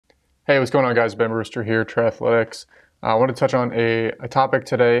Hey, what's going on, guys? Ben Rooster here, Triathletics. I want to touch on a topic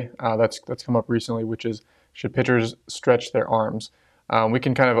today that's come up recently, which is should pitchers stretch their arms? We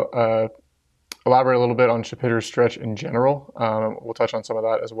can kind of elaborate a little bit on should pitchers stretch in general. We'll touch on some of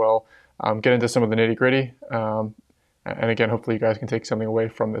that as well. Get into some of the nitty gritty, and again, hopefully you guys can take something away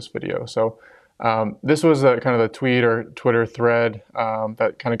from this video. So this was kind of the tweet or Twitter thread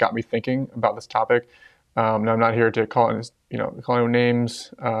that kind of got me thinking about this topic. Now I'm not here to call any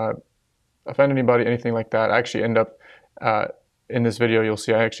names. Offend anybody, anything like that. I actually end up, in this video, you'll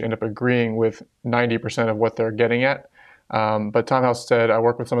see I actually end up agreeing with 90% of what they're getting at. But Tom House said, I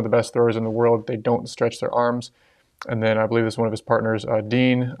work with some of the best throwers in the world. They don't stretch their arms. And then I believe this is one of his partners,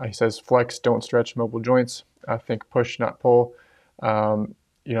 Dean. He says, flex, don't stretch mobile joints. Think push, not pull. They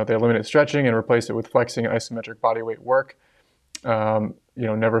eliminate stretching and replace it with flexing and isometric body weight work.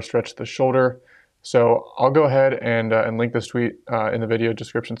 Never stretch the shoulder. So I'll go ahead and link this tweet in the video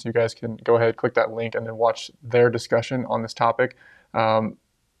description so you guys can go ahead, click that link, and then watch their discussion on this topic.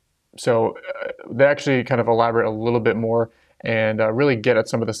 So they actually kind of elaborate a little bit more and really get at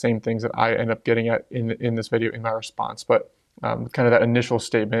some of the same things that I end up getting at in this video in my response. But kind of that initial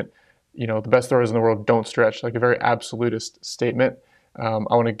statement, the best throwers in the world don't stretch, like a very absolutist statement. I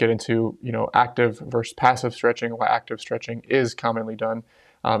want to get into, active versus passive stretching, why active stretching is commonly done.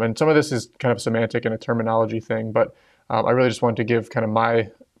 And some of this is kind of semantic and a terminology thing, but I really just wanted to give kind of my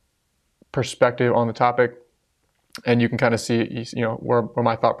perspective on the topic, and you can kind of see, where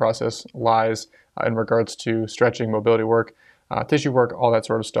my thought process lies in regards to stretching, mobility work, tissue work, all that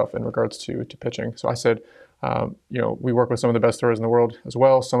sort of stuff in regards to pitching. So I said, we work with some of the best throwers in the world as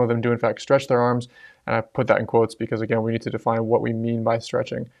well. Some of them do in fact stretch their arms, and I put that in quotes because again, we need to define what we mean by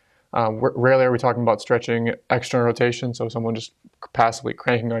stretching. Rarely are we talking about stretching external rotation, so someone just passively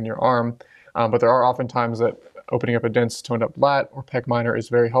cranking on your arm, but there are often times that opening up a dense toned up lat or pec minor is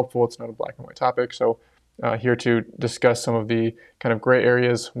very helpful. It's not a black and white topic, so here to discuss some of the kind of gray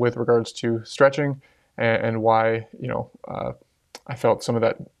areas with regards to stretching and why I felt some of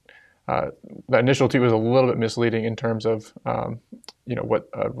that initial tweet was a little bit misleading in terms of what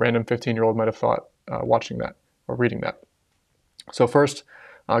a random 15-year-old might have thought watching that or reading that. So first,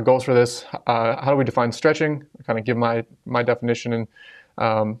 goals for this, how do we define stretching? I kind of give my definition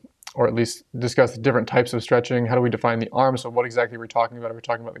and or at least discuss the different types of stretching. How do we define the arm? So what exactly are we talking about? Are we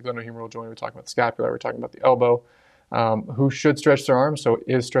talking about the glenohumeral joint? Are we talking about the scapula? Are we talking about the elbow? Who should stretch their arm? So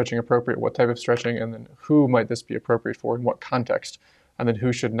is stretching appropriate? What type of stretching? And then who might this be appropriate for? In what context? And then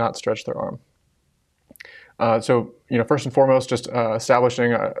who should not stretch their arm? So first and foremost, just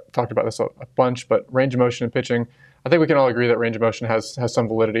establishing, I talked about this a bunch, but range of motion and pitching. I think we can all agree that range of motion has some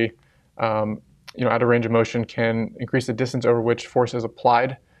validity. At a range of motion can increase the distance over which force is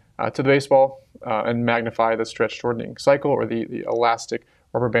applied to the baseball and magnify the stretch shortening cycle or the elastic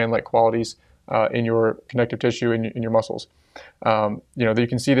rubber band-like qualities in your connective tissue in your muscles. You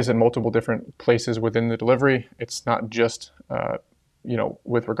can see this in multiple different places within the delivery. It's not just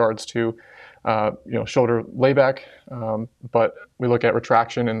with regards to shoulder layback, but we look at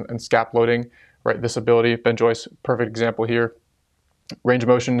retraction and scap loading. Right, this ability, Ben Joyce, perfect example here. Range of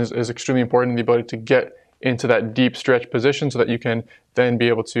motion is extremely important in the ability to get into that deep stretch position so that you can then be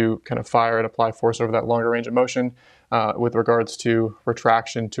able to kind of fire and apply force over that longer range of motion with regards to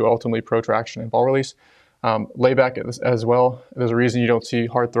retraction to ultimately protraction and ball release. Layback as well. There's a reason you don't see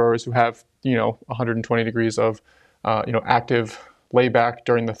hard throwers who have 120 degrees of active layback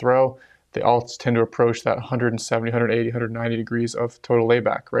during the throw. They all tend to approach that 170, 180, 190 degrees of total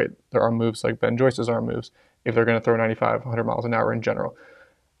layback, right? There are moves like Ben Joyce's arm moves if they're going to throw 95, 100 miles an hour in general.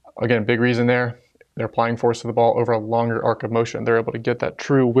 Again, big reason there, they're applying force to the ball over a longer arc of motion. They're able to get that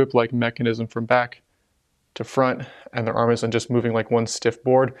true whip-like mechanism from back to front, and their arm isn't just moving like one stiff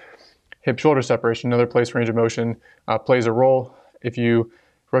board. Hip-shoulder separation, another place range of motion plays a role. If you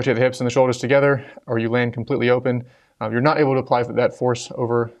rotate the hips and the shoulders together, or you land completely open, you're not able to apply that force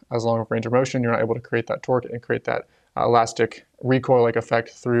over as long of range of motion. You're not able to create that torque and create that elastic recoil-like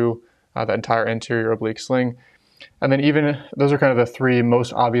effect through that entire anterior oblique sling. And then even, those are kind of the three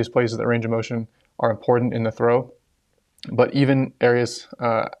most obvious places that range of motion are important in the throw. But even areas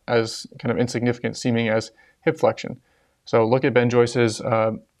as kind of insignificant seeming as hip flexion. So look at Ben Joyce's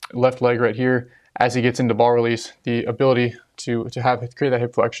left leg right here. As he gets into ball release, the ability to create that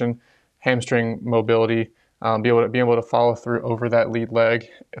hip flexion, hamstring mobility, be able to follow through over that lead leg,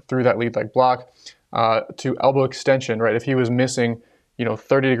 through that lead leg block, to elbow extension, right? If he was missing,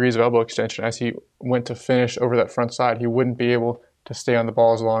 30 degrees of elbow extension as he went to finish over that front side, he wouldn't be able to stay on the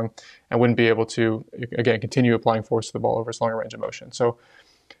ball as long and wouldn't be able to, again, continue applying force to the ball over as long a range of motion. So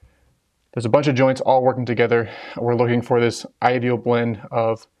there's a bunch of joints all working together. We're looking for this ideal blend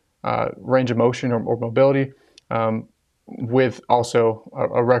of range of motion or mobility, with also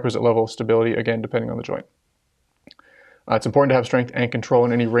a requisite level of stability, again, depending on the joint. It's important to have strength and control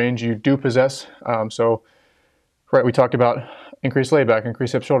in any range you do possess. Right, we talked about increased layback,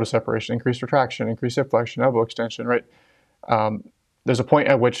 increased hip shoulder separation, increased retraction, increased hip flexion, elbow extension, right? There's a point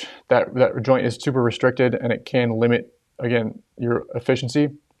at which that joint is super restricted and it can limit, again, your efficiency.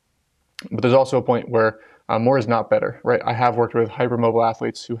 But there's also a point where more is not better, right? I have worked with hypermobile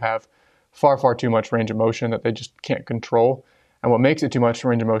athletes who have far, far too much range of motion that they just can't control. And what makes it too much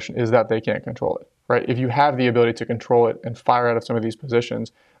range of motion is that they can't control it, right? If you have the ability to control it and fire out of some of these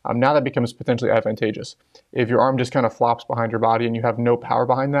positions, now that becomes potentially advantageous. If your arm just kind of flops behind your body and you have no power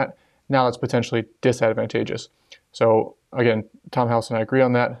behind that, now that's potentially disadvantageous. So again, Tom House and I agree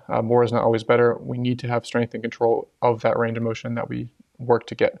on that. More is not always better. We need to have strength and control of that range of motion that we work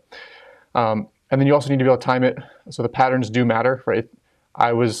to get. And then you also need to be able to time it. So the patterns do matter, right?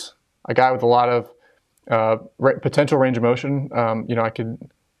 I was a guy with a lot of potential range of motion. I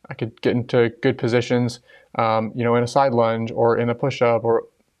could get into good positions, in a side lunge or in a push-up or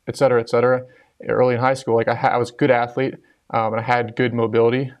et cetera, early in high school. Like I was a good athlete, and I had good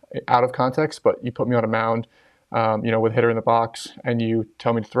mobility out of context, but you put me on a mound, with a hitter in the box and you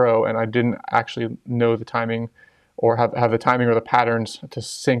tell me to throw, and I didn't actually know the timing or have the timing or the patterns to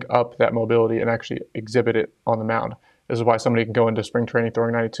sync up that mobility and actually exhibit it on the mound. This is why somebody can go into spring training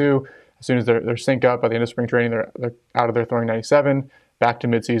throwing 92. As soon as they're sync up, by the end of spring training, they're out of there throwing 97, back to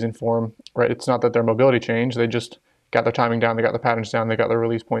midseason form, right? It's not that their mobility changed. They just got their timing down, they got the patterns down, they got their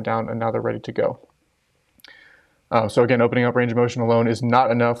release point down, and now they're ready to go. So again, opening up range of motion alone is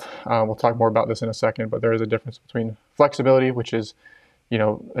not enough. We'll talk more about this in a second, but there is a difference between flexibility, which is,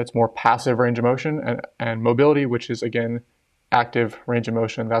 it's more passive range of motion, and mobility, which is, again, active range of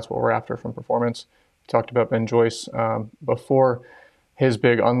motion. That's what we're after from performance. We talked about Ben Joyce before. His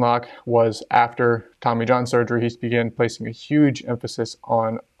big unlock was after Tommy John surgery. He began placing a huge emphasis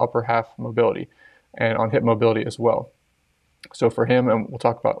on upper half mobility and on hip mobility as well. So for him, and we'll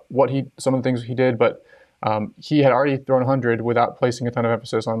talk about some of the things he did, but he had already thrown 100 without placing a ton of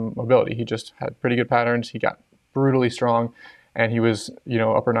emphasis on mobility. He just had pretty good patterns. He got brutally strong, and he was,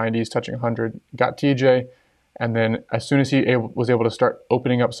 upper 90s, touching 100. Got TJ, and then as soon as he was able to start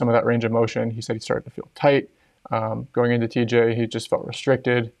opening up some of that range of motion, he said he started to feel tight. Going into TJ, he just felt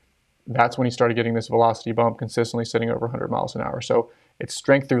restricted. That's when he started getting this velocity bump, consistently sitting over 100 miles an hour. So it's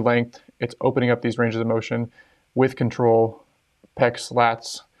strength through length. It's opening up these ranges of motion with control, pecs,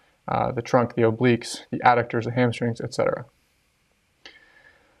 lats, the trunk, the obliques, the adductors, the hamstrings, etc.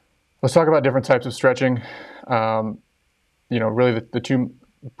 Let's talk about different types of stretching. Really the two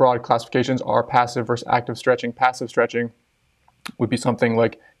broad classifications are passive versus active stretching. Passive stretching would be something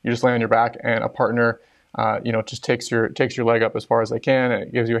like you just lay on your back and a partner just takes your leg up as far as they can, and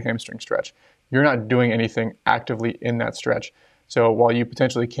it gives you a hamstring stretch. You're not doing anything actively in that stretch. So while you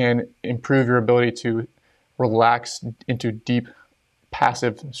potentially can improve your ability to relax into deep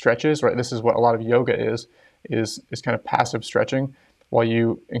passive stretches, right? This is what a lot of yoga is kind of passive stretching. While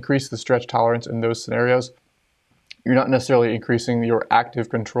you increase the stretch tolerance in those scenarios, you're not necessarily increasing your active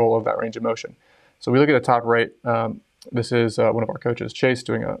control of that range of motion. So we look at the top right. This is one of our coaches, Chase,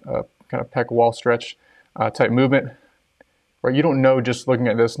 doing a kind of pec wall stretch type movement, where you don't know just looking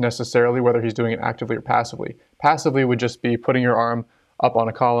at this necessarily whether he's doing it actively or passively. Passively would just be putting your arm up on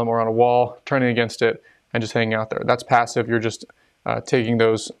a column or on a wall, turning against it, and just hanging out there. That's passive. You're just taking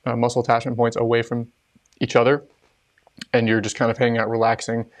those muscle attachment points away from each other, and you're just kind of hanging out,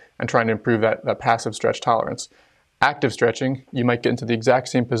 relaxing, and trying to improve that passive stretch tolerance. Active stretching, you might get into the exact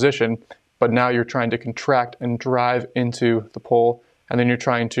same position, but now you're trying to contract and drive into the pole, and then you're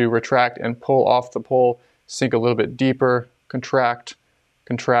trying to retract and pull off the pole, sink a little bit deeper, contract.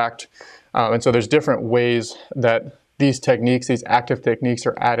 And so there's different ways that these techniques, these active techniques,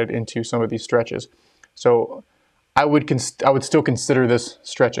 are added into some of these stretches. So I would still consider this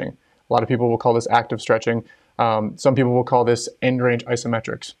stretching. A lot of people will call this active stretching. Some people will call this end range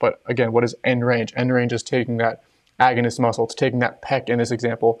isometrics. But again, what is end range? End range is taking that agonist muscle, it's taking that pec in this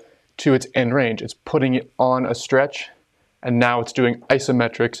example to its end range. It's putting it on a stretch, and now it's doing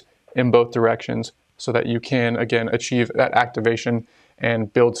isometrics in both directions so that you can, again, achieve that activation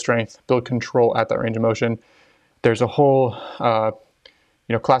and build strength, build control at that range of motion. There's a whole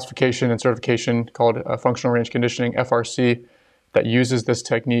classification and certification called functional range conditioning, FRC, that uses this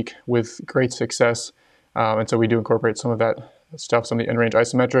technique with great success. And so we do incorporate some of that stuff, some of the end range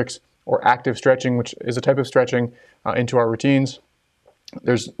isometrics or active stretching, which is a type of stretching, into our routines.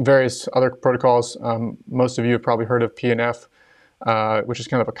 There's various other protocols. Most of you have probably heard of PNF, which is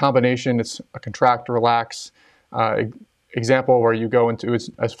kind of a combination. It's a contract, relax, example where you go into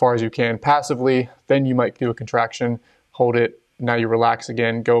as far as you can passively, then you might do a contraction, hold it, now you relax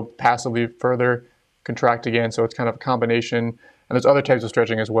again, go passively further, contract again. So it's kind of a combination. And there's other types of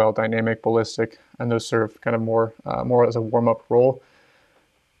stretching as well, dynamic, ballistic, and those serve kind of more as a warm-up role.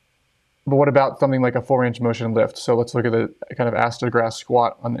 But what about something like a full range of motion lift? So let's look at the kind of ass to grass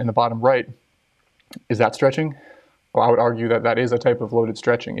squat in the bottom right. Is that stretching? Well, I would argue that that is a type of loaded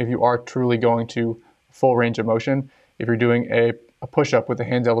stretching. If you are truly going to full range of motion, if you're doing a push-up with the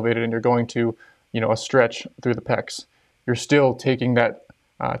hands elevated and you're going to, a stretch through the pecs, you're still taking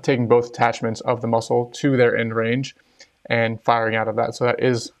both attachments of the muscle to their end range and firing out of that. So that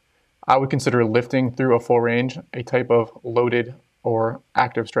is, I would consider lifting through a full range a type of loaded or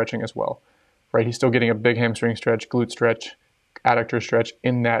active stretching as well, right? He's still getting a big hamstring stretch, glute stretch, adductor stretch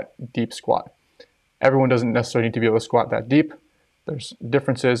in that deep squat. Everyone doesn't necessarily need to be able to squat that deep. There's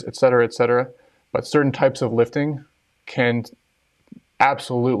differences, et cetera, but certain types of lifting can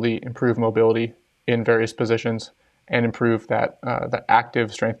absolutely improve mobility in various positions and improve that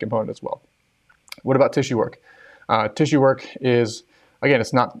active strength component as well. What about tissue work? Tissue work is, again,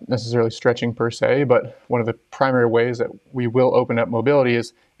 it's not necessarily stretching per se, but one of the primary ways that we will open up mobility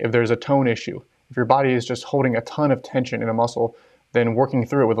is if there's a tone issue. If your body is just holding a ton of tension in a muscle, then working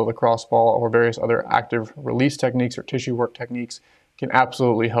through it with a lacrosse ball or various other active release techniques or tissue work techniques can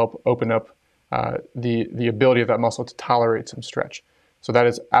absolutely help open up the ability of that muscle to tolerate some stretch. So that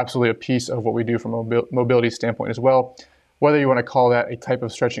is absolutely a piece of what we do from a mobility standpoint as well. Whether you want to call that a type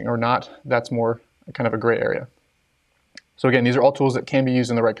of stretching or not, that's more kind of a gray area. So again, these are all tools that can be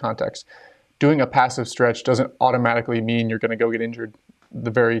used in the right context. Doing a passive stretch doesn't automatically mean you're going to go get injured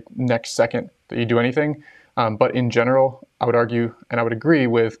the very next second that you do anything. But in general, I would argue, and I would agree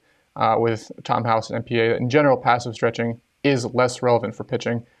with Tom House and MPA, that in general, passive stretching is less relevant for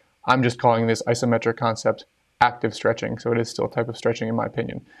pitching. I'm just calling this isometric concept active stretching, so it is still a type of stretching in my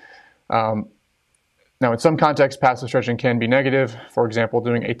opinion. Now, in some contexts, passive stretching can be negative. For example,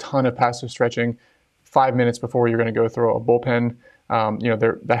 doing a ton of passive stretching 5 minutes before you're going to go throw a bullpen,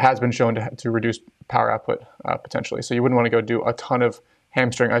 that has been shown to reduce power output potentially. So you wouldn't want to go do a ton of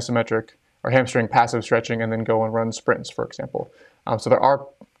hamstring isometric or hamstring passive stretching and then go and run sprints, for example. So there are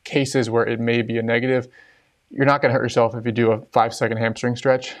cases where it may be a negative. You're not going to hurt yourself if you do a 5-second hamstring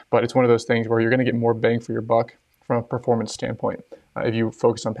stretch, but it's one of those things where you're going to get more bang for your buck from a performance standpoint if you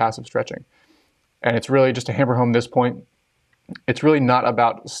focus on passive stretching. And it's really, just to hammer home this point, it's really not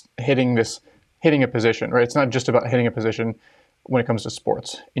about hitting a position, right? It's not just about hitting a position when it comes to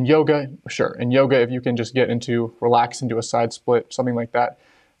sports. In yoga, sure. In yoga, if you can just relax and do a side split, something like that,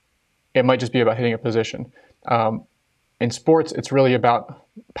 it might just be about hitting a position. In sports, it's really about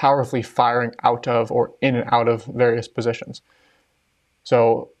powerfully firing out of or in and out of various positions.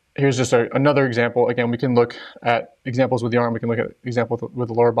 So here's just another example. Again, we can look at examples with the arm. We can look at examples with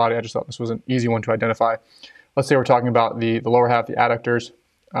the lower body. I just thought this was an easy one to identify. Let's say we're talking about the lower half, the adductors.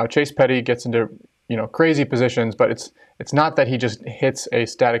 Chase Petty gets into crazy positions, but it's not that he just hits a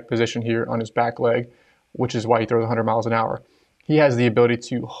static position here on his back leg, which is why he throws 100 miles an hour. He has the ability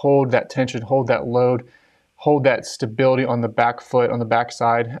to hold that tension, hold that load, hold that stability on the back foot, on the back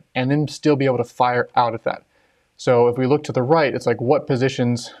side, and then still be able to fire out of that. So if we look to the right, it's like what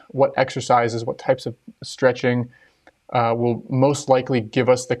positions, what exercises, what types of stretching will most likely give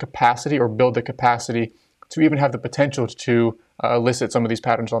us the capacity or build the capacity to even have the potential to elicit some of these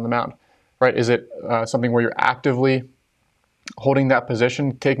patterns on the mound, right? Is it something where you're actively holding that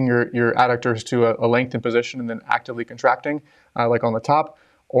position, taking your adductors to a lengthened position and then actively contracting, like on the top?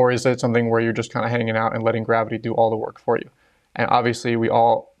 Or is it something where you're just kind of hanging out and letting gravity do all the work for you? And obviously we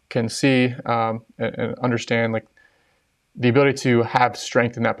all can see and understand like the ability to have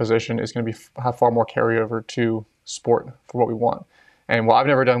strength in that position is going to have far more carryover to sport for what we want. And while I've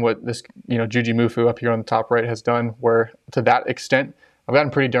never done what this, Juji Mufu up here on the top right has done, where to that extent, I've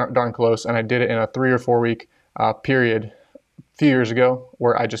gotten pretty darn close, and I did it in a 3 or 4 week period a few years ago,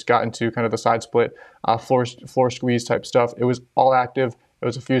 where I just got into kind of the side split, floor squeeze type stuff. It was all active. It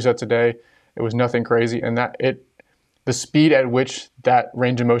was a few sets a day. It was nothing crazy, and the speed at which that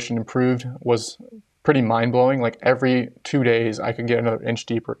range of motion improved was pretty mind-blowing. Like every 2 days, I could get another inch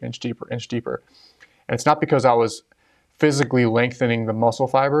deeper, inch deeper, inch deeper. And it's not because I was physically lengthening the muscle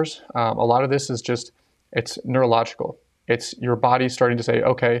fibers. A lot of this is it's neurological. It's your body starting to say,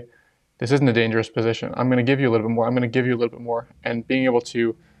 okay, this isn't a dangerous position. I'm going to give you a little bit more. I'm going to give you a little bit more. And being able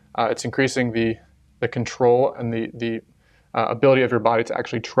to, it's increasing the control and the ability of your body to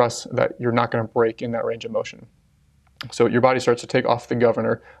actually trust that you're not going to break in that range of motion. So your body starts to take off the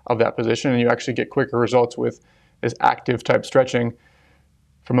governor of that position, and you actually get quicker results with this active type stretching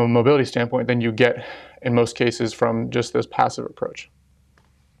from a mobility standpoint than you get in most cases from just this passive approach.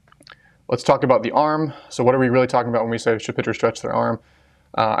 Let's talk about the arm. So what are we really talking about when we say should pitchers stretch their arm?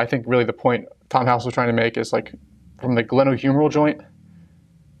 I think really the point Tom House was trying to make is like from the glenohumeral joint,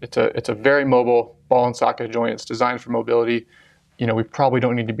 it's a very mobile ball and socket joint. It's designed for mobility. You know, we probably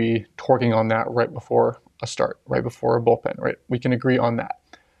don't need to be torquing on that right before a start, right before a bullpen, right? We can agree on that.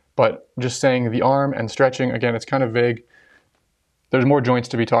 But just saying the arm and stretching, again, it's kind of vague. There's more joints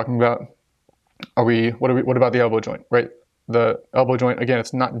to be talking about. What about the elbow joint, right? The elbow joint, again,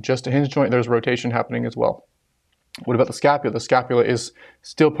 it's not just a hinge joint. There's rotation happening as well. What about the scapula? The scapula is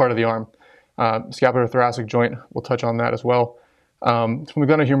still part of the arm. Scapular thoracic joint, we'll touch on that as well. From the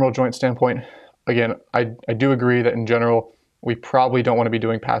glenohumeral joint standpoint, again, I do agree that in general, we probably don't want to be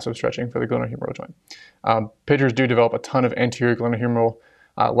doing passive stretching for the glenohumeral joint. Pitchers do develop a ton of anterior glenohumeral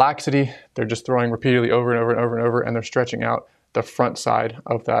laxity. They're just throwing repeatedly over and over and over and over, and they're stretching out the front side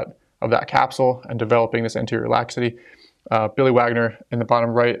of that capsule and developing this anterior laxity. Billy Wagner in the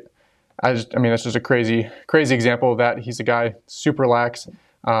bottom right, that's just a crazy example of that. He's a guy super lax,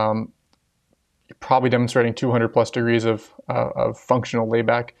 probably demonstrating 200 plus degrees of functional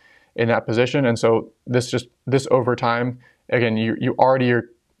layback in that position. And so this over time, again, you already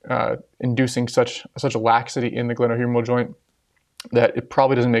are inducing such a laxity in the glenohumeral joint that it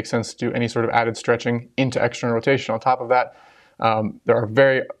probably doesn't make sense to do any sort of added stretching into external rotation. On top of that, there are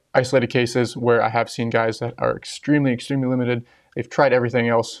very isolated cases where I have seen guys that are extremely limited. They've tried everything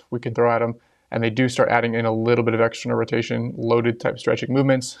else we can throw at them, and they do start adding in a little bit of external rotation, loaded type stretching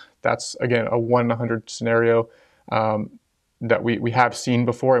movements. That's, again, a 1 in 100 scenario that we have seen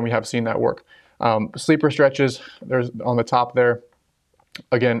before, and we have seen that work. Sleeper stretches, there's on the top there.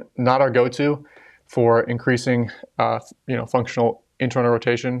 Again, not our go-to for increasing functional internal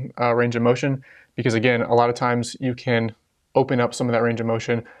rotation range of motion, because again, a lot of times you can open up some of that range of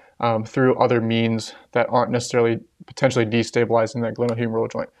motion through other means that aren't necessarily potentially destabilizing that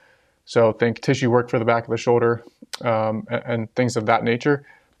glenohumeral joint. So think tissue work for the back of the shoulder and things of that nature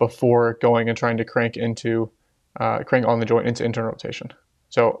before going and trying to crank on the joint into internal rotation.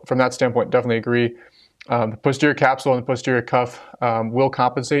 So from that standpoint, definitely agree. The posterior capsule and the posterior cuff will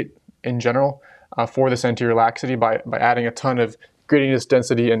compensate in general for this anterior laxity by adding a ton of gradient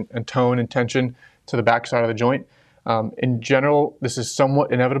density and tone and tension to the back side of the joint. In general, this is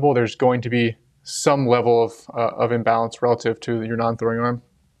somewhat inevitable. There's going to be some level of imbalance relative to your non-throwing arm.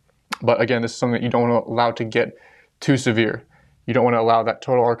 But again, this is something that you don't want to allow to get too severe. You don't want to allow that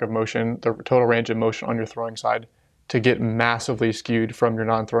total arc of motion, the total range of motion on your throwing side, to get massively skewed from your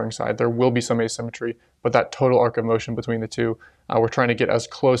non-throwing side. There will be some asymmetry, but that total arc of motion between the two, we're trying to get as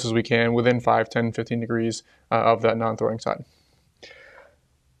close as we can within 5, 10, 15 degrees of that non-throwing side.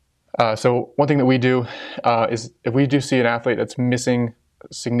 So one thing that we do is if we do see an athlete that's missing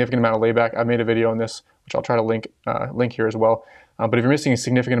a significant amount of layback, I made a video on this, which I'll try to link here as well. But if you're missing a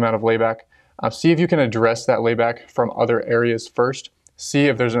significant amount of layback, see if you can address that layback from other areas first. See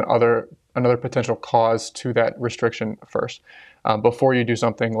if there's another potential cause to that restriction first, before you do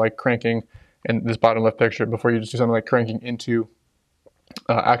something like cranking, in this bottom left picture, before you just do something like cranking into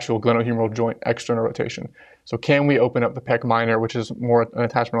actual glenohumeral joint external rotation. So can we open up the pec minor, which is more an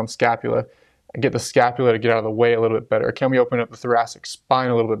attachment on scapula, and get the scapula to get out of the way a little bit better? Can we open up the thoracic spine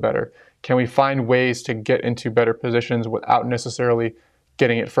a little bit better? Can we find ways to get into better positions without necessarily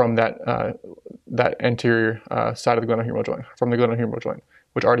getting it from that anterior side of the glenohumeral joint, from the glenohumeral joint,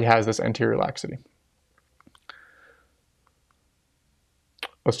 which already has this anterior laxity?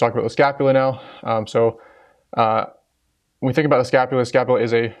 Let's talk about the scapula now. When we think about the scapula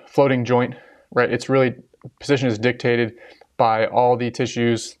is a floating joint, right? It's really, position is dictated by all the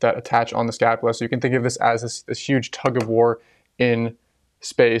tissues that attach on the scapula. So you can think of this as this huge tug of war in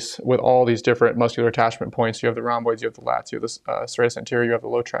space with all these different muscular attachment points. You have the rhomboids, you have the lats, you have the serratus anterior, you have the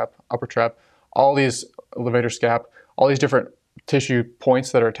low trap, upper trap, all these levator scap, all these different tissue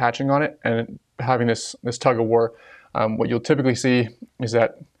points that are attaching on it and having this tug of war. What you'll typically see is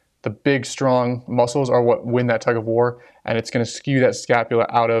that the big, strong muscles are what win that tug of war, and it's going to skew that scapula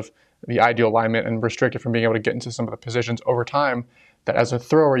out of the ideal alignment and restrict it from being able to get into some of the positions over time that as a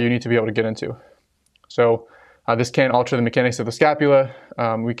thrower you need to be able to get into. So this can alter the mechanics of the scapula.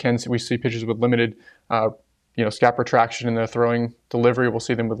 We see pitchers with limited scap retraction in their throwing delivery. We'll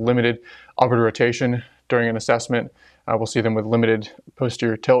see them with limited upward rotation during an assessment. We'll see them with limited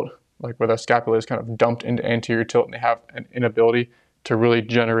posterior tilt, like where the scapula is kind of dumped into anterior tilt and they have an inability to really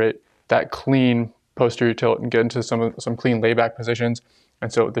generate that clean posterior tilt and get into some clean layback positions.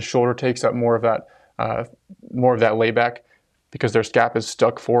 And so the shoulder takes up more of that layback because their scap is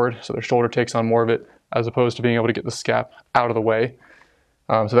stuck forward. So their shoulder takes on more of it as opposed to being able to get the scap out of the way.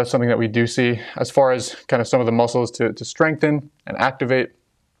 So that's something that we do see. As far as kind of some of the muscles to strengthen and activate,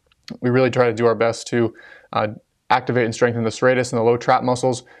 we really try to do our best to activate and strengthen the serratus and the low trap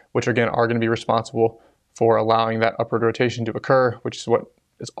muscles, which again are going to be responsible for allowing that upward rotation to occur, which is what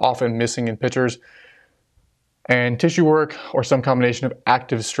is often missing in pitchers. And tissue work or some combination of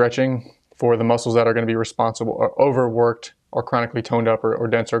active stretching for the muscles that are going to be responsible or overworked or chronically toned up or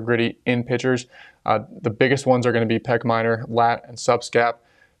dense or gritty in pitchers. The biggest ones are going to be pec minor, lat, and subscap.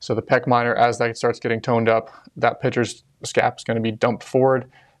 So the pec minor, as that starts getting toned up, that pitcher's scap is going to be dumped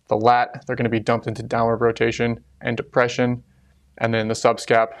forward. The lat, they're going to be dumped into downward rotation and depression. And then the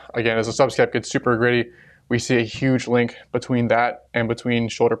subscap, again, as the subscap gets super gritty, we see a huge link between that and between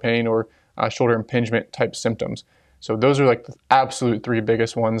shoulder pain or shoulder impingement type symptoms. So those are like the absolute three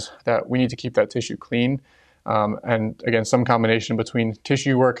biggest ones that we need to keep that tissue clean. And again, some combination between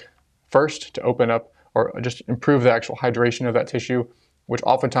tissue work first to open up or just improve the actual hydration of that tissue, which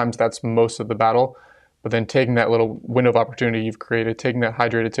oftentimes that's most of the battle. But then taking that little window of opportunity you've created, taking that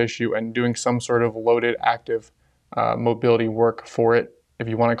hydrated tissue and doing some sort of loaded active mobility work for it. If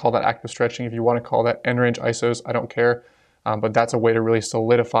you want to call that active stretching, if you want to call that end range isos, I don't care. But that's a way to really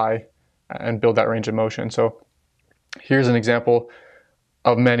solidify and build that range of motion. So here's an example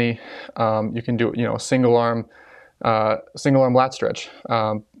of many. You can do, a single arm lat stretch.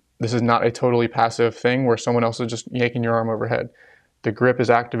 This is not a totally passive thing where someone else is just yanking your arm overhead. The grip is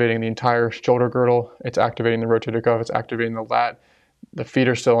activating the entire shoulder girdle. It's activating the rotator cuff. It's activating the lat. The feet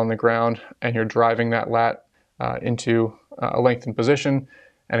are still on the ground, and you're driving that lat into a lengthened position.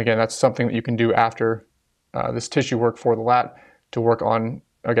 And again, that's something that you can do after this tissue work for the lat to work on,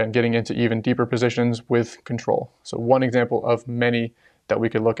 again, getting into even deeper positions with control. So one example of many that we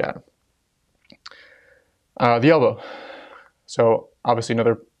could look at. The elbow. So obviously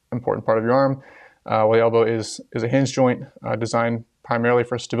another important part of your arm. Well, the elbow is a hinge joint designed primarily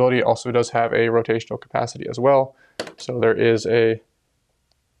for stability. It also does have a rotational capacity as well. So there is a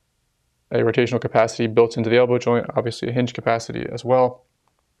rotational capacity built into the elbow joint, obviously a hinge capacity as well.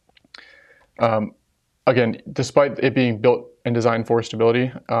 Again, despite it being built and designed for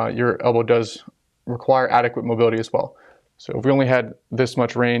stability, your elbow does require adequate mobility as well. So if we only had this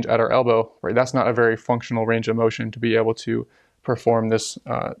much range at our elbow, right, that's not a very functional range of motion to be able to perform this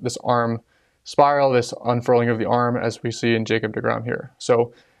arm spiral, this unfurling of the arm as we see in Jacob deGrom here.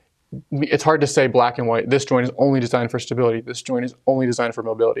 So it's hard to say black and white. This joint is only designed for stability. This joint is only designed for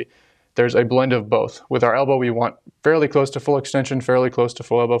mobility. There's a blend of both. With our elbow, we want fairly close to full extension, fairly close to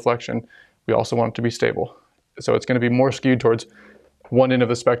full elbow flexion. We also want it to be stable. So it's going to be more skewed towards one end of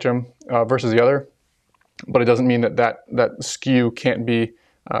the spectrum versus the other. But it doesn't mean that skew can't be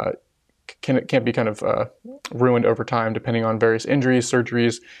kind of ruined over time depending on various injuries,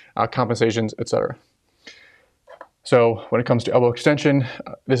 surgeries, compensations, etc. So when it comes to elbow extension,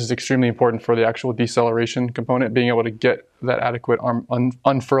 this is extremely important for the actual deceleration component, being able to get that adequate arm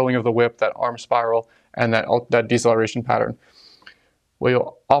unfurling of the whip, that arm spiral, and that deceleration pattern. What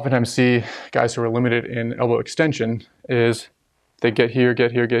you'll oftentimes see guys who are limited in elbow extension is they get here,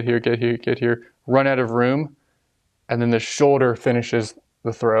 run out of room, and then the shoulder finishes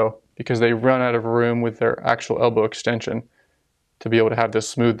the throw because they run out of room with their actual elbow extension to be able to have this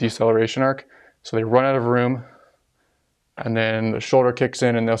smooth deceleration arc. So they run out of room, and then the shoulder kicks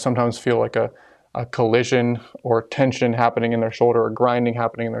in, and they'll sometimes feel like a collision or tension happening in their shoulder or grinding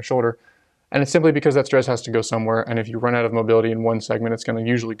happening in their shoulder. And it's simply because that stress has to go somewhere, and if you run out of mobility in one segment, it's going to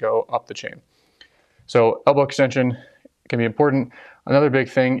usually go up the chain. So elbow extension can be important. Another big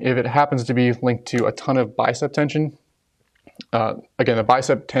thing, if it happens to be linked to a ton of bicep tension, again, the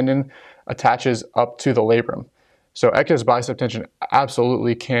bicep tendon attaches up to the labrum. So excess bicep tension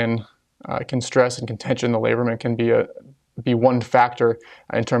absolutely can stress and can tension the labrum and can be one factor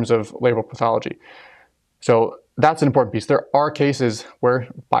in terms of labral pathology. So that's an important piece. There are cases where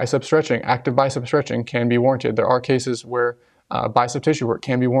bicep stretching, active bicep stretching can be warranted. There are cases where bicep tissue work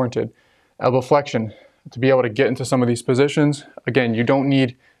can be warranted. Elbow flexion, to be able to get into some of these positions, again, you don't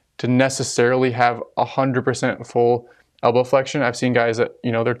need to necessarily have 100% full elbow flexion. I've seen guys that,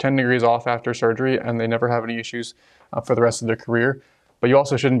 they're 10 degrees off after surgery and they never have any issues for the rest of their career. But you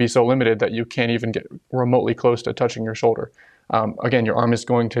also shouldn't be so limited that you can't even get remotely close to touching your shoulder. Again, your arm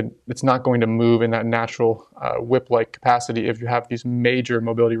it's not going to move in that natural whip-like capacity if you have these major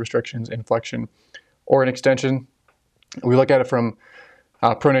mobility restrictions in flexion or in extension. We look at it from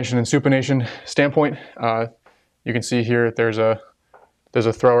pronation and supination standpoint. You can see here there's a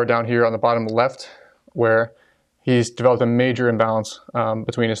thrower down here on the bottom left where he's developed a major imbalance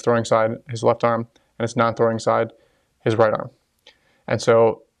between his throwing side, his left arm, and his non-throwing side, his right arm. And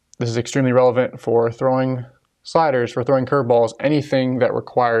so this is extremely relevant for throwing sliders, for throwing curveballs, anything that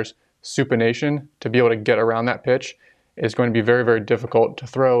requires supination to be able to get around that pitch is going to be very, very difficult to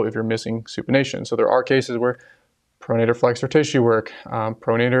throw if you're missing supination. So there are cases where pronator flexor tissue work,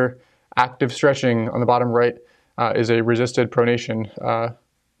 pronator active stretching on the bottom right is a resisted pronation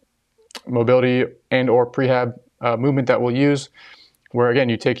mobility and or prehab movement that we'll use, where again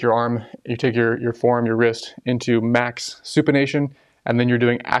you take your arm, you take your forearm, your wrist into max supination, and then you're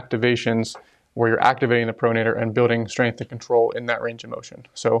doing activations where you're activating the pronator and building strength and control in that range of motion.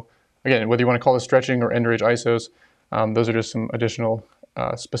 So again, whether you want to call this stretching or end range isos, those are just some additional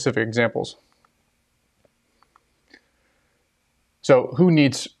specific examples. So who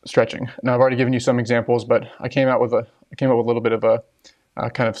needs stretching? Now I've already given you some examples, but I came up with a little bit of a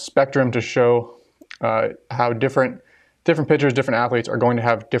kind of spectrum to show how different pitchers, different athletes are going to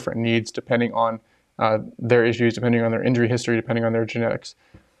have different needs depending on their issues, depending on their injury history, depending on their genetics.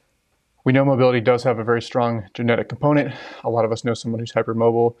 We know mobility does have a very strong genetic component. A lot of us know someone who's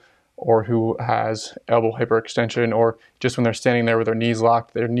hypermobile or who has elbow hyperextension, or just when they're standing there with their knees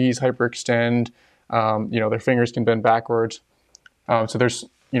locked, their knees hyperextend, their fingers can bend backwards. So there's,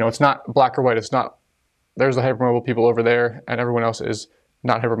 it's not black or white. It's not, there's the hypermobile people over there and everyone else is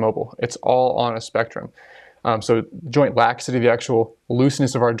not hypermobile. It's all on a spectrum. So joint laxity, the actual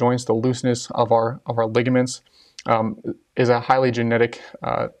looseness of our joints, the looseness of our ligaments, is a highly genetic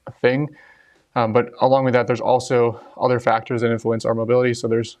thing. But along with that, there's also other factors that influence our mobility. So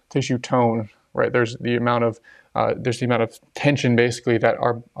there's tissue tone, right? There's the amount of tension basically that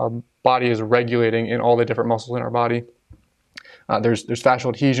our body is regulating in all the different muscles in our body. There's fascial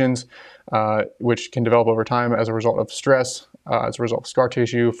adhesions, which can develop over time as a result of stress, as a result of scar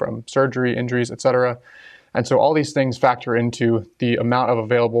tissue from surgery, injuries, etc. And so all these things factor into the amount of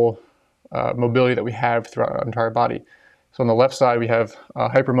available mobility that we have throughout our entire body. So on the left side, we have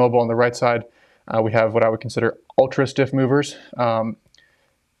hypermobile. On the right side, we have what I would consider ultra stiff movers.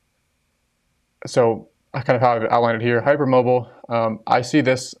 So kind of how I've outlined it here, hypermobile, I see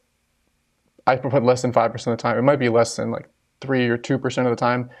this, I put less than 5% of the time. It might be less than like 3 or 2% of the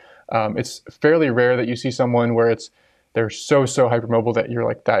time. It's fairly rare that you see someone where they're so hypermobile that you're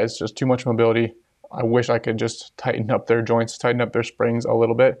like, that is just too much mobility. I wish I could just tighten up their joints, tighten up their springs a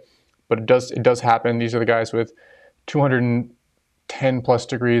little bit. But it does happen. These are the guys with 210 plus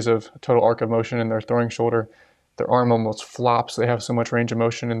degrees of total arc of motion in their throwing shoulder. Their arm almost flops. They have so much range of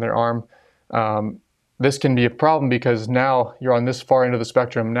motion in their arm. This can be a problem because now you're on this far end of the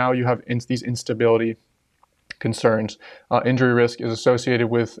spectrum. Now you have these instability concerns. Injury risk is associated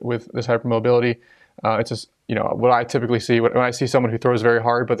with this hypermobility. It's just, what I typically see when I see someone who throws very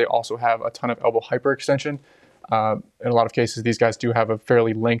hard, but they also have a ton of elbow hyperextension. In a lot of cases, these guys do have a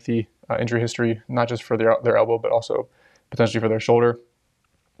fairly lengthy injury history, not just for their elbow, but also potentially for their shoulder.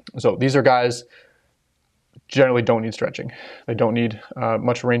 So these are guys generally don't need stretching. They don't need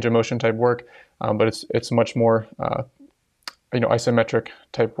much range of motion type work, but it's much more isometric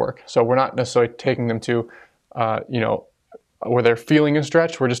type work. So we're not necessarily taking them to where they're feeling a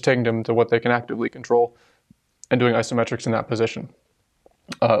stretch. We're just taking them to what they can actively control and doing isometrics in that position.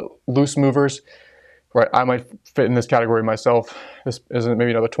 Loose movers, right? I might fit in this category myself. This is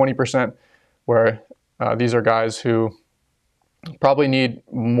maybe another 20%, where these are guys who probably need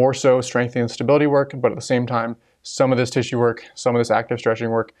more so strength and stability work, but at the same time, some of this tissue work, some of this active stretching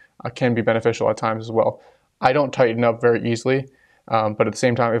work can be beneficial at times as well. I don't tighten up very easily, but at the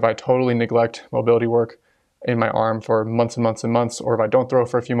same time, if I totally neglect mobility work in my arm for months and months and months, or if I don't throw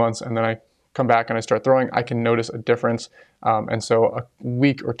for a few months and then I come back and I start throwing, I can notice a difference. And so a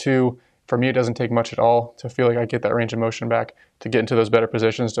week or two, for me, it doesn't take much at all to feel like I get that range of motion back, to get into those better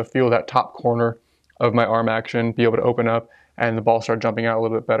positions, to feel that top corner of my arm action, be able to open up and the ball start jumping out a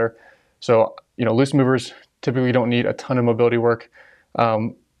little bit better. So, loose movers typically don't need a ton of mobility work.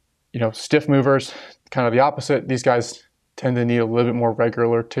 Stiff movers, kind of the opposite. These guys tend to need a little bit more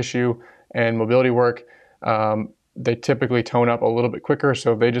regular tissue and mobility work. They typically tone up a little bit quicker,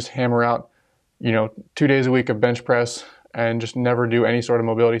 so if they just hammer out, 2 days a week of bench press and just never do any sort of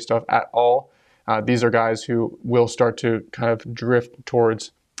mobility stuff at all, these are guys who will start to kind of drift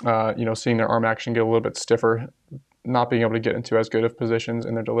towards, seeing their arm action get a little bit stiffer, not being able to get into as good of positions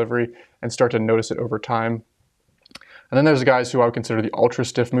in their delivery, and start to notice it over time. And then there's the guys who I would consider the ultra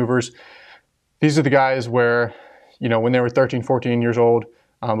stiff movers. These are the guys where, when they were 13, 14 years old,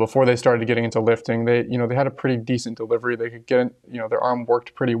 before they started getting into lifting, they had a pretty decent delivery. They could get, their arm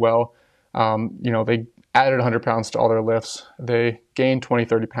worked pretty well. They added 100 pounds to all their lifts. They gained 20,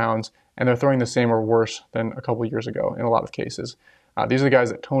 30 pounds, and they're throwing the same or worse than a couple years ago in a lot of cases. These are the guys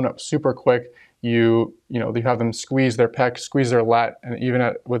that tone up super quick. You have them squeeze their pec, squeeze their lat, and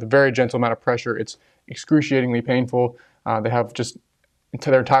even with a very gentle amount of pressure, it's excruciatingly painful. They have just, to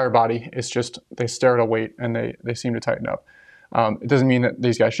their entire body, it's just, they stare at a weight and they seem to tighten up. It doesn't mean that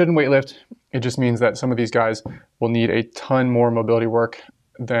these guys shouldn't weight lift. It just means that some of these guys will need a ton more mobility work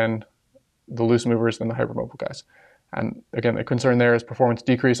than the loose movers than the hypermobile guys. And again, the concern there is performance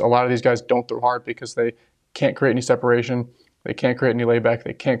decrease. A lot of these guys don't throw hard because they can't create any separation. They can't create any layback.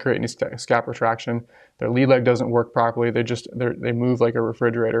 They can't create any scapular traction. Their lead leg doesn't work properly. They move like a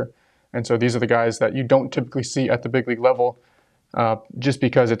refrigerator. And so these are the guys that you don't typically see at the big league level, just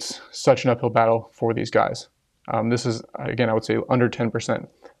because it's such an uphill battle for these guys. This is, again, I would say under 10%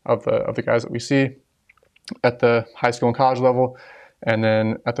 of the guys that we see at the high school and college level. And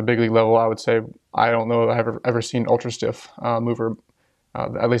then at the big league level, I would say I don't know if I've ever seen ultra stiff mover,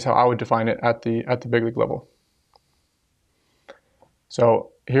 at least how I would define it at the big league level.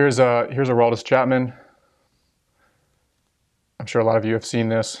 So here's a Aroldis Chapman. I'm sure a lot of you have seen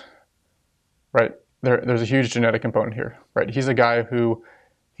this, right? There's a huge genetic component here, right? He's a guy who,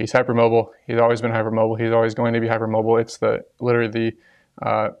 he's hypermobile. He's always been hypermobile. He's always going to be hypermobile. It's literally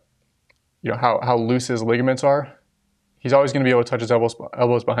how loose his ligaments are. He's always going to be able to touch his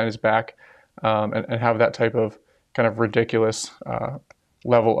elbows behind his back, and have that type of kind of ridiculous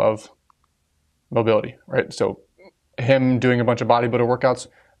level of mobility, right? So him doing a bunch of bodybuilder workouts,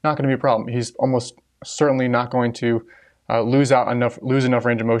 not going to be a problem. He's almost certainly not going to lose enough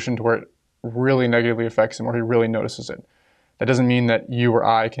range of motion to where it really negatively affects him or he really notices it. That doesn't mean that you or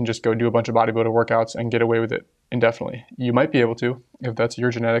I can just go do a bunch of bodybuilder workouts and get away with it indefinitely. You might be able to if that's your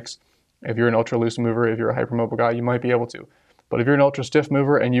genetics. If you're an ultra loose mover, if you're a hypermobile guy, you might be able to. But if you're an ultra stiff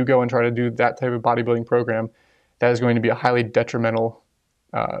mover and you go and try to do that type of bodybuilding program, that is going to be a highly detrimental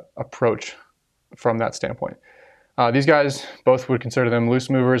approach from that standpoint. These guys, both would consider them loose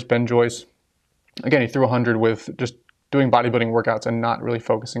movers. Ben Joyce, again, he threw 100 with just doing bodybuilding workouts and not really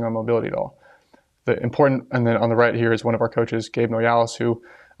focusing on mobility at all. And then on the right here is one of our coaches, Gabe Noyalis, who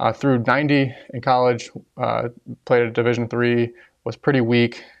threw 90 in college, played at Division III, was pretty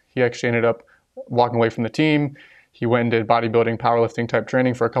weak. He actually ended up walking away from the team. He went and did bodybuilding, powerlifting type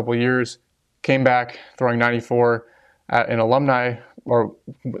training for a couple of years, came back throwing 94 at an alumni, or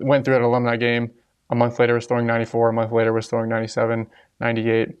went through an alumni game. A month later was throwing 94, a month later was throwing 97,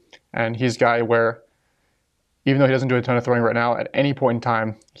 98. And he's a guy where, even though he doesn't do a ton of throwing right now, at any point in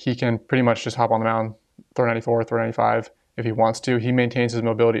time, he can pretty much just hop on the mound, throw 94, throw 95 if he wants to. He maintains his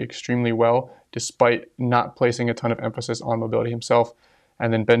mobility extremely well, despite not placing a ton of emphasis on mobility himself.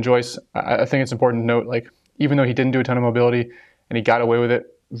 And then Ben Joyce, I think it's important to note, like, even though he didn't do a ton of mobility and he got away with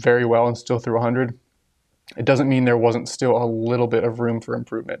it very well and still threw 100, it doesn't mean there wasn't still a little bit of room for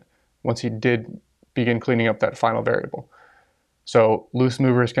improvement once he did begin cleaning up that final variable. So loose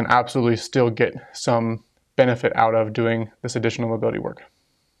movers can absolutely still get some benefit out of doing this additional mobility work.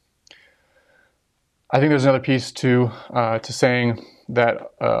 I think there's another piece to saying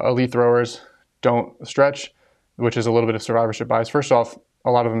that elite throwers don't stretch, which is a little bit of survivorship bias. First off, a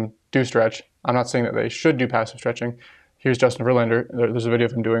lot of them do stretch. I'm not saying that they should do passive stretching. Here's Justin Verlander. There's a video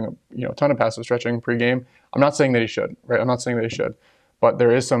of him doing a ton of passive stretching pre-game. I'm not saying that he should, right? I'm not saying that he should, but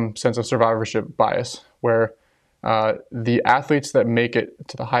there is some sense of survivorship bias where the athletes that make it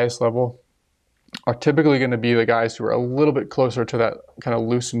to the highest level are typically going to be the guys who are a little bit closer to that kind of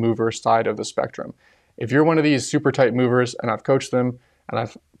loose mover side of the spectrum. If you're one of these super tight movers, and I've coached them, and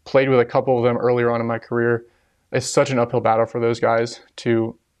I've played with a couple of them earlier on in my career, it's such an uphill battle for those guys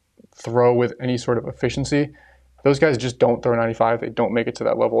to throw with any sort of efficiency. Those guys just don't throw 95. They don't make it to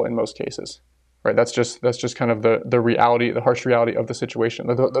that level in most cases, right? That's just kind of the reality, the harsh reality of the situation.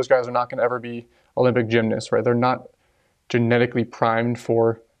 Those guys are not going to ever be Olympic gymnasts, right? They're not genetically primed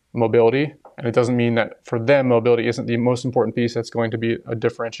for mobility, and it doesn't mean that for them mobility isn't the most important piece that's going to be a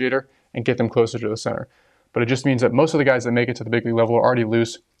differentiator and get them closer to the center. But it just means that most of the guys that make it to the big league level are already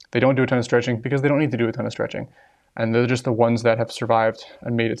loose. They don't do a ton of stretching because they don't need to do a ton of stretching. And they're just the ones that have survived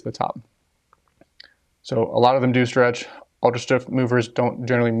and made it to the top. So a lot of them do stretch. Ultra stiff movers don't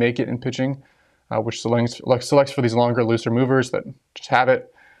generally make it in pitching, which selects for these longer, looser movers that just have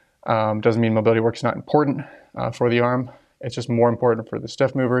it. Doesn't mean mobility work is not important for the arm. It's just more important for the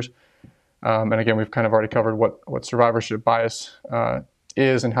stiff movers. And again, we've kind of already covered what survivorship bias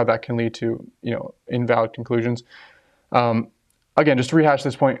is and how that can lead to invalid conclusions. Again, just to rehash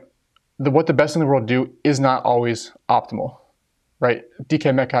this point, what the best in the world do is not always optimal, right?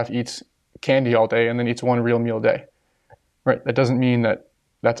 DK Metcalf eats candy all day and then eats one real meal a day, right? That doesn't mean that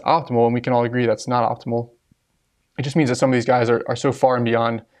that's optimal, and we can all agree that's not optimal. It just means that some of these guys are so far and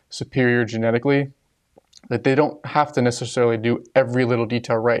beyond superior genetically that they don't have to necessarily do every little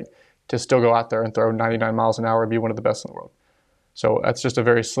detail right to still go out there and throw 99 miles an hour and be one of the best in the world. So that's just a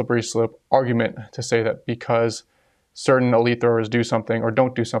very slippery slope argument to say that because certain elite throwers do something or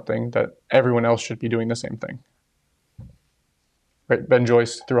don't do something, that everyone else should be doing the same thing. Right? Ben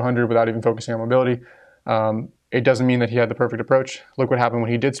Joyce threw 100 without even focusing on mobility. It doesn't mean that he had the perfect approach. Look what happened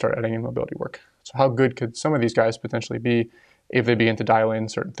when he did start adding in mobility work. So how good could some of these guys potentially be if they begin to dial in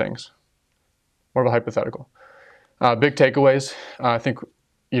certain things? More of a hypothetical. Big takeaways. I think,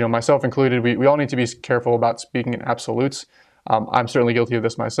 myself included, we all need to be careful about speaking in absolutes. I'm certainly guilty of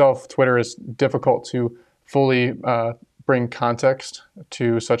this myself. Twitter is difficult to fully bring context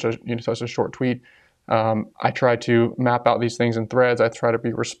to such a short tweet. I try to map out these things in threads. I try to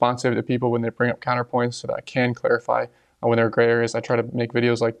be responsive to people when they bring up counterpoints so that I can clarify when there are gray areas. I try to make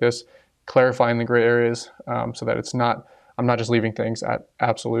videos like this clarifying the gray areas so that I'm not just leaving things at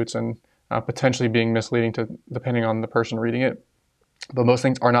absolutes and potentially being misleading depending on the person reading it. But most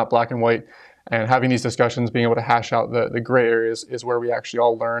things are not black and white, and having these discussions, being able to hash out the gray areas is where we actually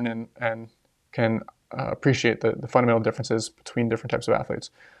all learn and can appreciate the fundamental differences between different types of athletes.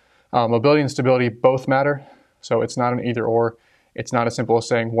 Mobility and stability both matter, so it's not an either or. It's not as simple as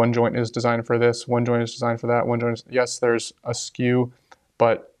saying one joint is designed for this, one joint is designed for that, yes, there's a skew,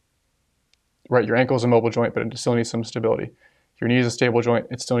 but right, your ankle is a mobile joint, but it still needs some stability. Your knee is a stable joint,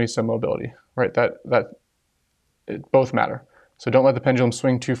 it still needs some mobility, right? It both matter. So don't let the pendulum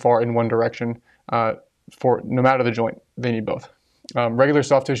swing too far in one direction. For no matter the joint, they need both. Regular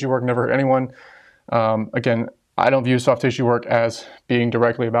soft tissue work never hurt anyone. Again, I don't view soft tissue work as being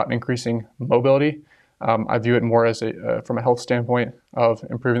directly about increasing mobility. I view it more as from a health standpoint of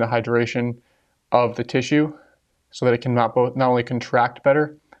improving the hydration of the tissue so that it can not only contract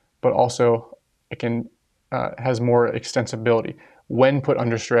better, but also it can has more extensibility. When put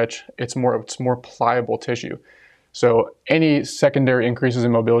under stretch, it's more pliable tissue. So any secondary increases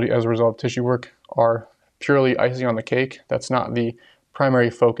in mobility as a result of tissue work are purely icing on the cake. That's not the primary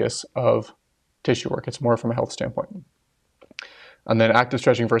focus of tissue work. It's more from a health standpoint. And then active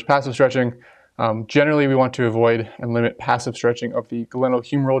stretching versus passive stretching. Generally, we want to avoid and limit passive stretching of the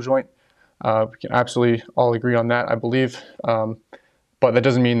glenohumeral joint. We can absolutely all agree on that, I believe. But that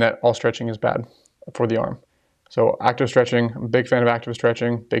doesn't mean that all stretching is bad for the arm. So active stretching, I'm a big fan of active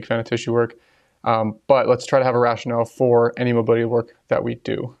stretching, big fan of tissue work. But let's try to have a rationale for any mobility work that we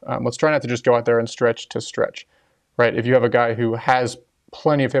do. Let's try not to just go out there and stretch to stretch, right? If you have a guy who has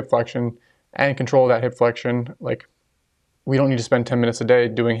plenty of hip flexion and control of that hip flexion, like, we don't need to spend 10 minutes a day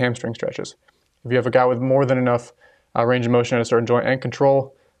doing hamstring stretches. If you have a guy with more than enough range of motion at a certain joint and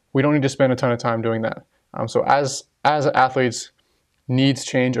control, we don't need to spend a ton of time doing that. So as athletes' needs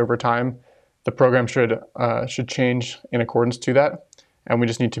change over time, the program should change in accordance to that. And we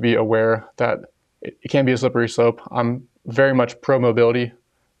just need to be aware that it can be a slippery slope. I'm very much pro mobility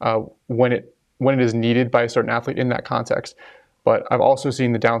when it is needed by a certain athlete in that context. But I've also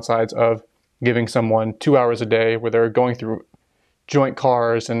seen the downsides of giving someone 2 hours a day where they're going through joint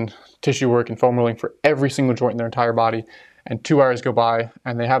cars and tissue work and foam rolling for every single joint in their entire body, and 2 hours go by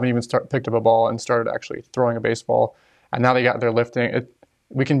and they haven't even picked up a ball and started actually throwing a baseball, and now they got their lifting.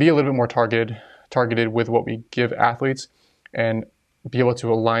 We can be a little bit more targeted with what we give athletes and be able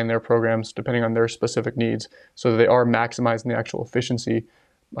to align their programs depending on their specific needs so that they are maximizing the actual efficiency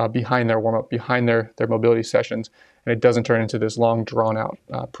behind their warm-up, behind their mobility sessions, and it doesn't turn into this long drawn-out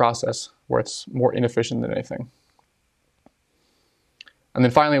process where it's more inefficient than anything. And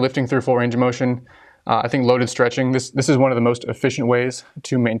then finally, lifting through full range of motion. I think loaded stretching, this is one of the most efficient ways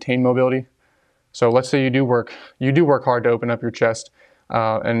to maintain mobility. So let's say you do work hard to open up your chest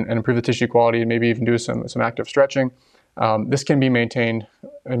and improve the tissue quality and maybe even do some active stretching. This can be maintained,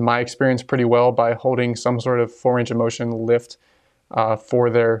 in my experience, pretty well by holding some sort of full range of motion lift for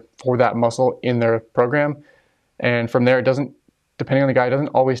that muscle in their program. And from there, depending on the guy, it doesn't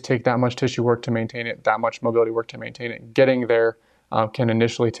always take that much tissue work to maintain it, that much mobility work to maintain it. Getting there can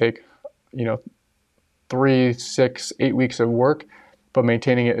initially take, 3, 6, 8 weeks of work, but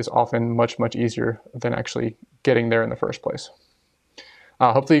maintaining it is often much, much easier than actually getting there in the first place.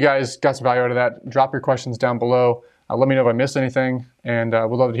 Hopefully you guys got some value out of that. Drop your questions down below. Let me know if I missed anything, and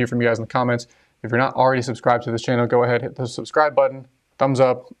we'd love to hear from you guys in the comments. If you're not already subscribed to this channel, go ahead, hit the subscribe button, thumbs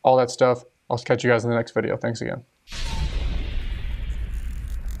up, all that stuff. I'll catch you guys in the next video. Thanks again.